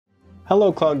Hello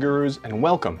Cloud Gurus and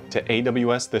welcome to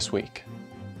AWS This Week.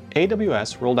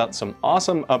 AWS rolled out some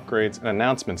awesome upgrades and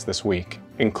announcements this week,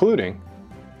 including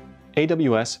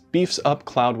AWS beefs up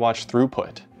CloudWatch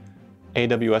Throughput,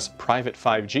 AWS Private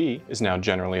 5G is now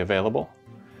generally available,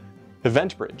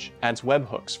 EventBridge adds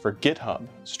webhooks for GithHub,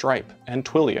 Stripe, and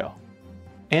Twilio,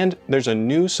 and there's a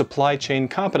new supply chain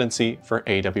competency for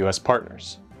AWS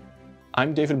Partners.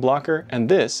 I'm David Blocher, and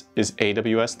this is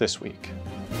AWS This Week.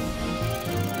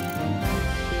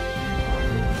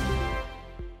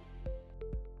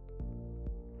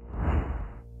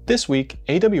 This week,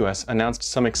 AWS announced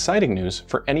some exciting news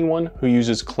for anyone who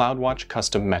uses CloudWatch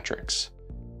custom metrics.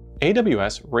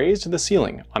 AWS raised the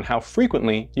ceiling on how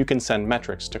frequently you can send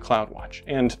metrics to CloudWatch,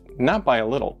 and not by a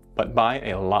little, but by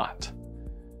a lot.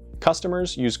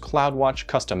 Customers use CloudWatch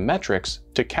custom metrics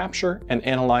to capture and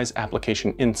analyze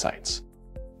application insights.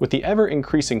 With the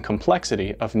ever-increasing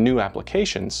complexity of new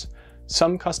applications,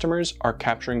 some customers are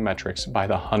capturing metrics by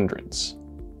the hundreds.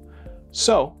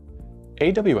 So,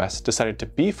 AWS decided to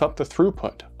beef up the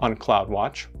throughput on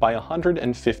CloudWatch by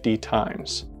 150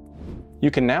 times. You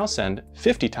can now send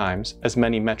 50 times as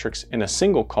many metrics in a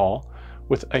single call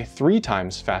with a 3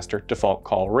 times faster default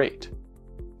call rate.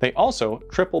 They also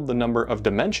tripled the number of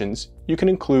dimensions you can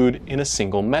include in a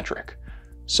single metric.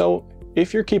 So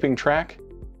if you're keeping track,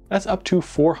 that's up to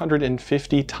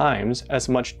 450 times as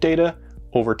much data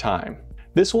over time.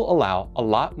 This will allow a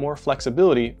lot more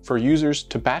flexibility for users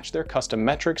to batch their custom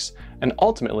metrics and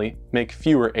ultimately make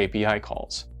fewer API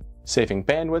calls, saving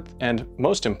bandwidth and,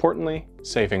 most importantly,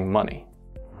 saving money.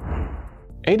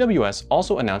 AWS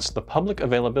also announced the public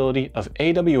availability of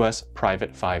AWS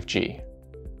Private 5G.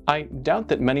 I doubt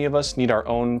that many of us need our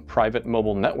own private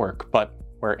mobile network, but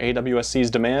where AWS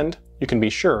sees demand, you can be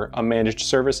sure a managed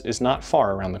service is not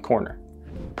far around the corner.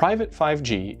 Private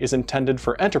 5G is intended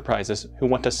for enterprises who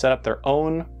want to set up their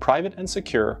own private and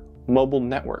secure mobile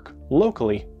network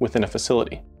locally within a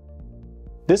facility.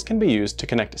 This can be used to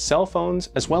connect cell phones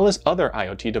as well as other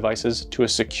IoT devices to a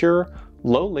secure,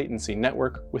 low-latency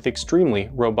network with extremely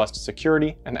robust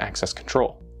security and access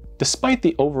control. Despite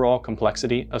the overall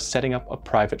complexity of setting up a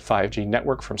private 5G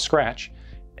network from scratch,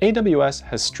 AWS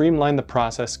has streamlined the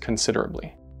process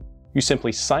considerably. You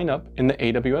simply sign up in the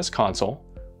AWS console,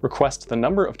 request the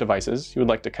number of devices you would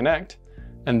like to connect,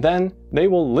 and then they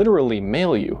will literally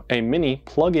mail you a mini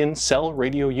plug-in cell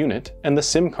radio unit and the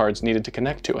SIM cards needed to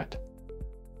connect to it.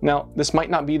 Now, this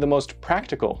might not be the most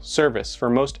practical service for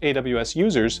most AWS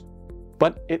users,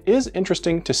 but it is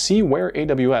interesting to see where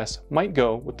AWS might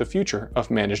go with the future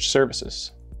of managed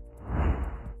services.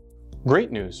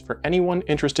 Great news for anyone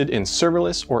interested in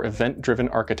serverless or event-driven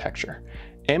architecture.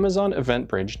 Amazon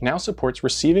EventBridge now supports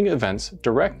receiving events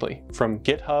directly from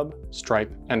GithHub,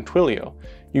 Stripe, and Twilio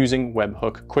using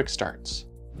webhook quick starts.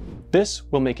 This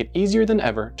will make it easier than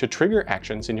ever to trigger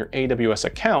actions in your AWS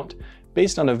account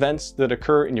based on events that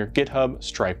occur in your GithHub,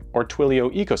 Stripe, or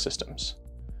Twilio ecosystems.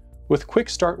 With quick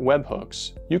start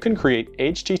webhooks, you can create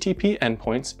HTTP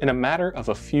endpoints in a matter of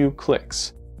a few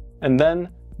clicks, and then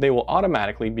they will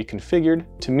automatically be configured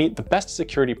to meet the best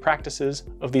security practices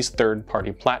of these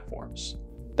third-party platforms.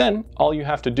 Then, all you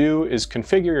have to do is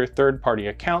configure your third-party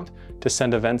account to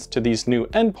send events to these new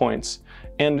endpoints,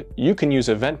 and you can use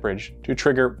EventBridge to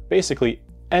trigger basically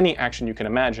any action you can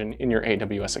imagine in your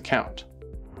AWS account.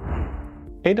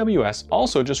 AWS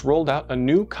also just rolled out a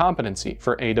new competency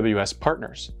for AWS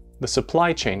Partners, the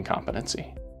Supply Chain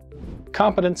Competency.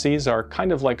 Competencies are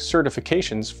kind of like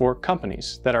certifications for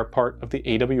companies that are part of the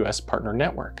AWS Partner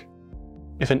Network.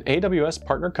 If an AWS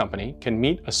partner company can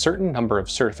meet a certain number of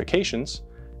certifications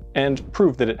and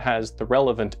prove that it has the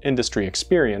relevant industry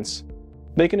experience,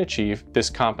 they can achieve this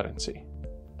competency.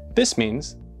 This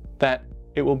means that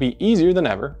it will be easier than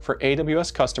ever for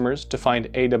AWS customers to find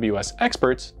AWS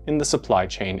experts in the supply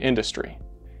chain industry.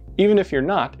 Even if you're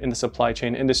not in the supply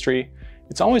chain industry,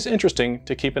 it's always interesting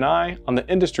to keep an eye on the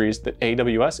industries that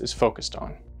AWS is focused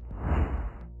on.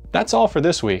 That's all for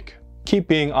this week. Keep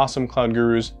being awesome Cloud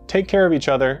Gurus, take care of each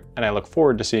other, and I look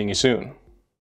forward to seeing you soon.